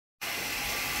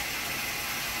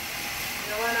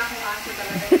aso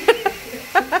talaga.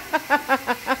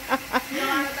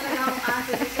 Ginawa na talaga akong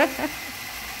aso.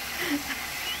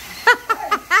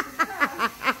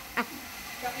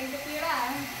 Kakindutira.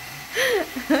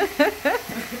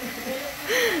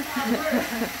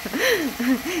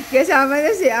 Kasama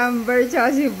na si Amber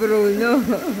tsaka si Bruno.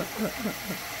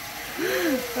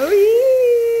 Uy!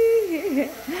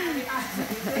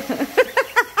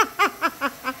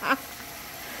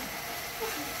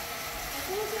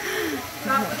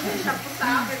 Dapat yung shampoo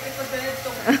sa akin. Ito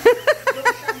dito.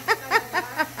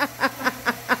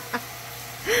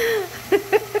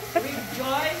 With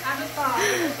joy? Ano to?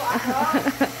 Ito ako?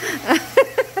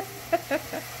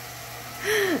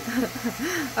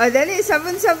 O, dali.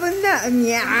 Sabon-sabon na.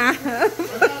 Nya!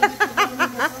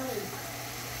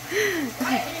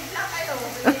 Ay, inig lang kayo.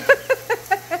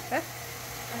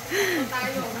 Kasi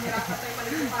tayo. Mahirapan tayo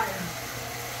palitupan.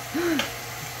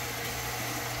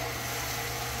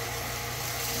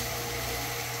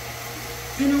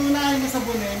 Sino unahin mo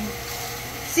sabunin?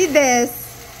 Si Des.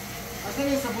 Asan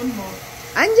yung sabon mo?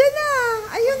 Andyan na.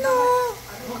 Ayun o.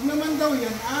 Huwag naman daw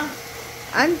yan, ah.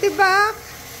 Antibac.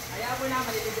 Ayaw mo na,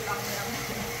 maliligot ako na.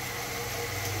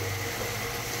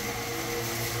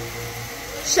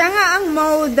 Siya nga ang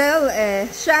model eh.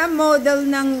 Siya ang model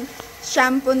ng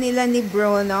shampoo nila ni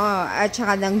Bruno at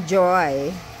saka ng Joy.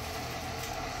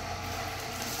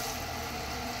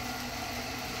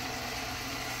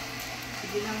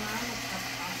 Sige na nga.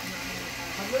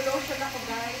 Mag-lotion ako,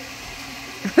 guys.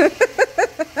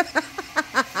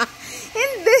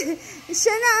 Hindi.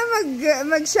 Siya na ang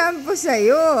mag-shampoo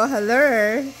sa'yo. Hello.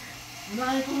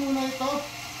 Unahin ko muna ito.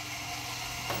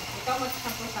 Ikaw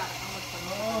mag-shampoo sa akin.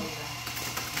 Oo.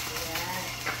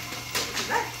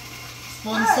 Ayan.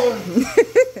 Sponsor.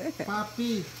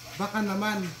 Papi. Baka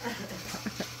naman.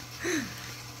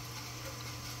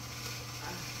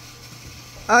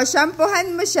 O,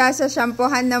 shampoohan mo siya. Sa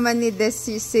shampoohan naman ni Des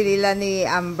sila ni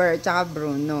Amber tsaka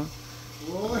Bruno.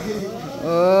 Uy.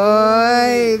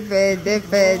 Oy, pwede,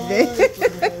 pwede.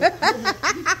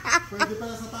 Pwede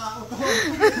pala sa tao to.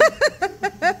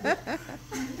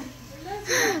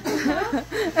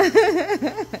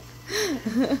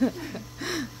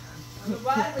 Ano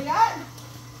ba? Ano yan?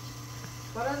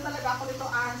 Parang talaga ako nito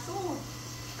aso.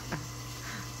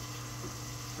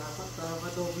 Dapat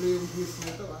madoble yung views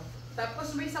nito, ah.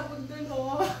 Tapos may sabon dun,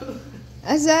 oh.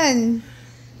 Asan?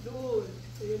 Doon.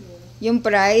 Ayun, oh. Yung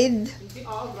Pride? Hindi,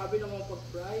 grabe naman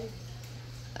pag-pride.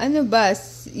 Ano ba?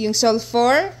 Yung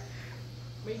sulfur?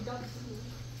 May dog.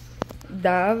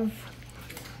 Dove?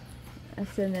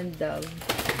 Asan ang Dove?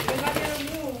 Yung gagawin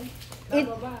mo.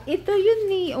 Ito yun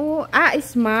ni... Oh,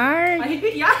 Smart. Ay,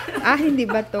 hindi yan. Hindi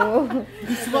ba to?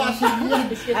 Dishwashing yan.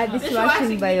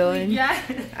 Dishwashing ba yun? Yan.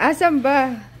 Asan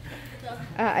ba?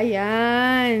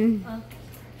 Ayan.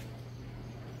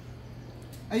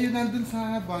 Ayun, nandun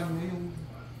sa banyo yung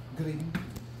green.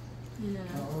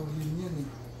 Oo, yun yan eh.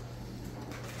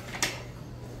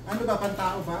 Ano ba,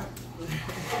 pantao ba?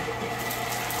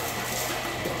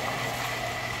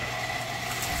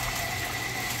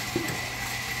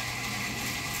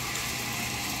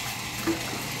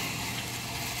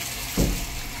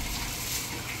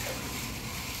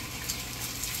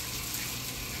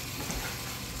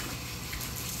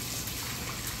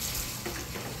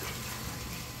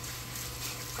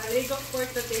 Paligo for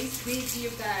today's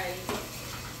video, guys.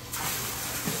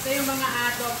 Ito yung mga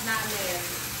adob namin.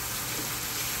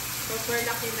 Super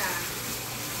laki na.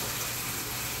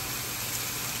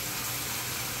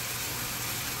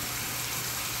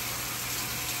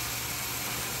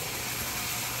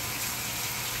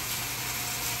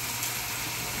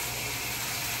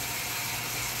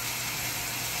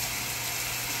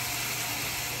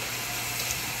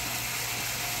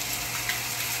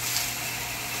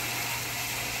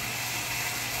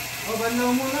 O,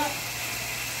 banlaw muna.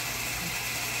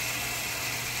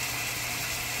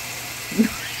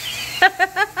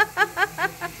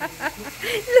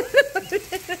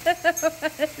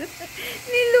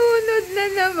 Nilunod na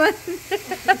naman.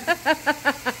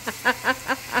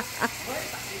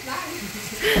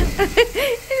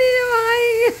 Hindi na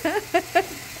makahinga.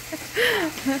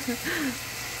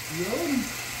 Yun.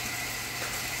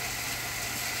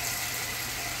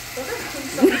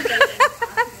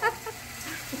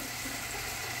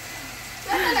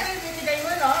 Saan talaga yung binigay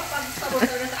mo, no? Pag sabot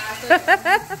na sa aso.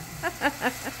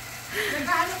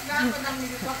 Naghanap-gato ng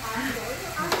nilipang aso.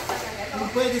 Yung aso talaga, no?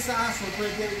 Kung pwede sa aso,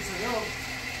 pwede rin sa'yo.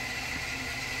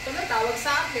 Ito na tawag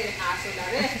sa akin. Aso na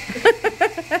rin.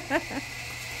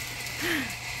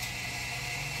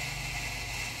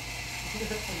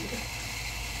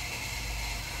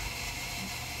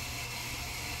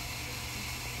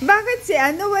 Bakit si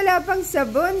ano wala pang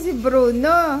sabon? Si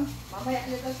Bruno. Mamaya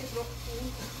nyo daw si Brooke.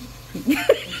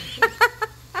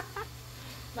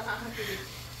 Nakakakilig.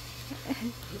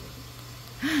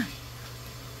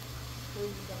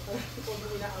 Kung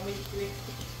inaamoy quick.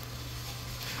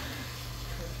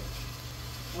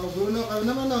 Oh, Bruno, kayo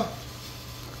naman oh.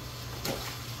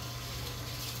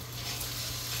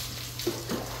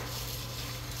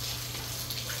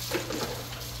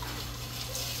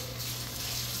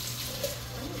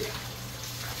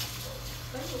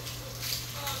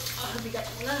 Bigat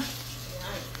mo na.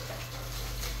 Ayan.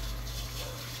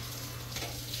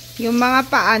 Yung mga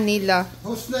paa nila.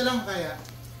 Host na lang kaya.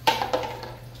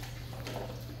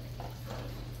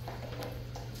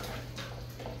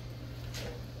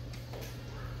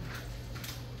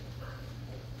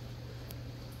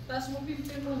 Taas mo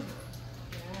binte mo.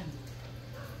 Ayan.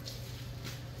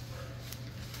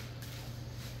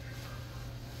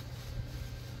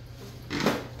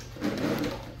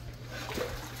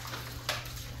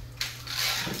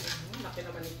 Laki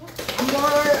naman ito.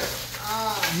 More!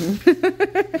 Ah!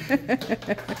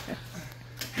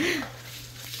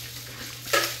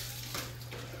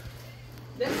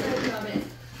 Let's start namin.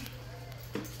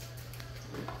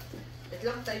 Wait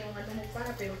lang tayo yung ano mo pa.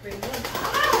 Pero yun.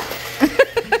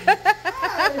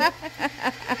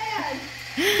 Ayan!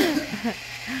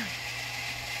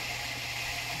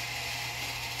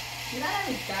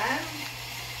 Nilalamig ka?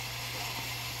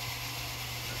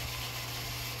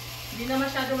 Hindi na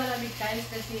masyado malamig guys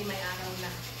kasi may araw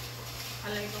na.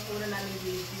 Alam itong una namin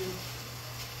video.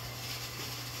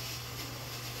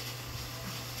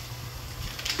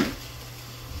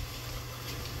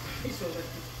 Ay, sulat.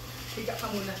 Higa ka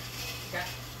muna. Higa.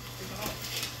 Higa ka.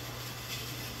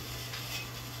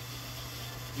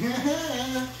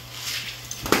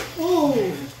 Oh!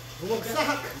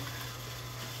 Bumagsak!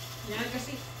 Yan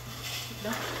kasi. No?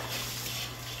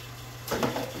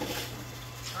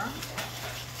 Ha?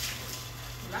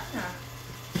 Wala na.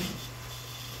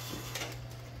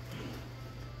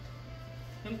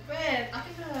 Yung pet.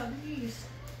 Akin na. Bilis.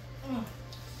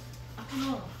 Akin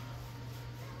na.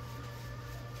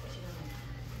 Kasi naman.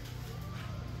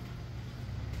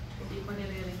 Hindi pa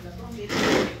nire-ring na to. Hindi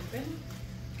nire-ring pen.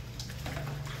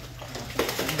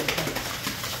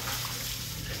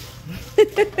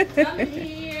 Come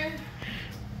here.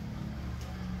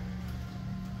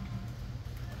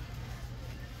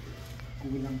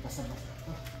 Kulang pa sa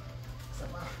bata. Sa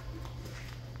ba?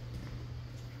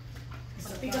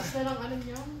 Matigas na lang ano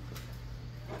niya.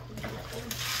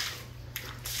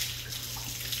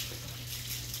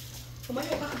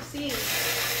 Kumayo ka kasi.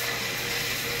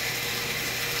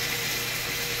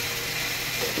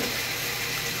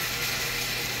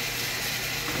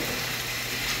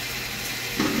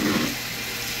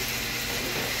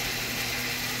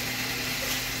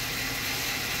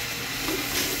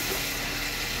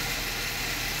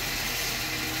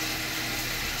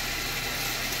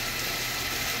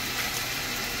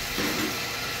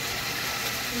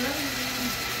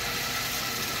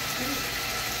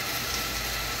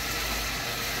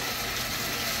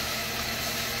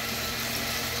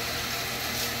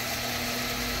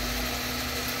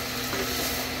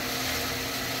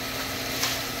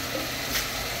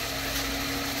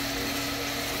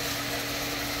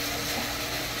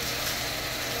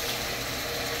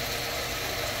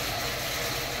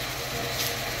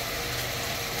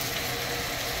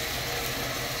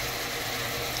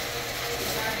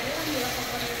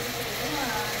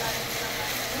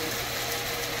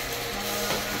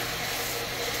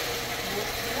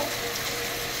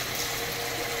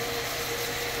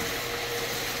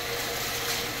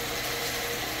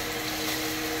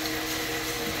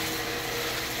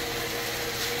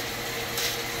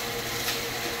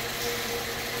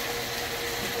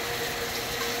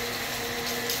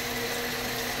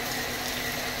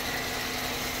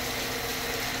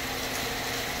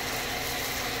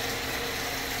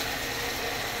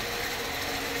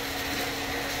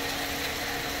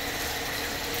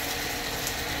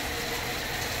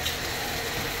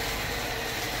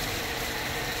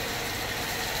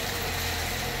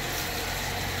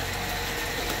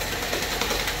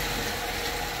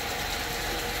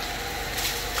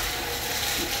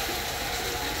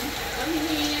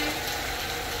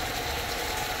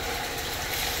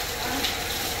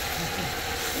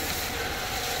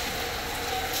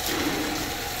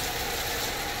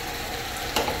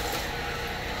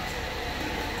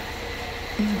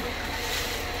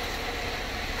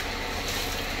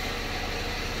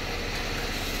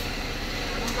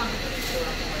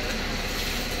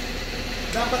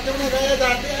 Dapat yung nagaya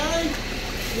dati ay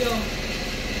Yung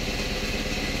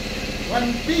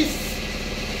one piece.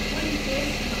 one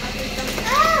piece, makapit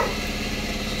lang.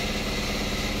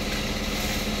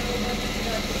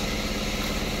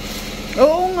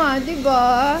 di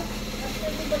ba?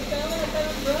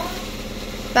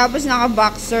 Tapos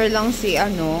naka-boxer lang si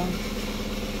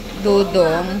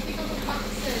Dudong.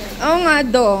 Oo nga,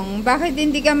 Dong. Bakit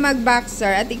hindi ka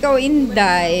mag-boxer at ikaw,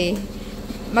 Inday?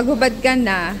 Maghubad ka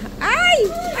na. Ay!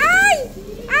 Ay!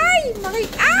 Ay!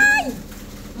 Ay!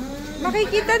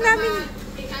 Makikita namin.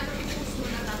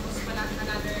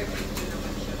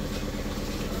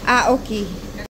 Ah, okay.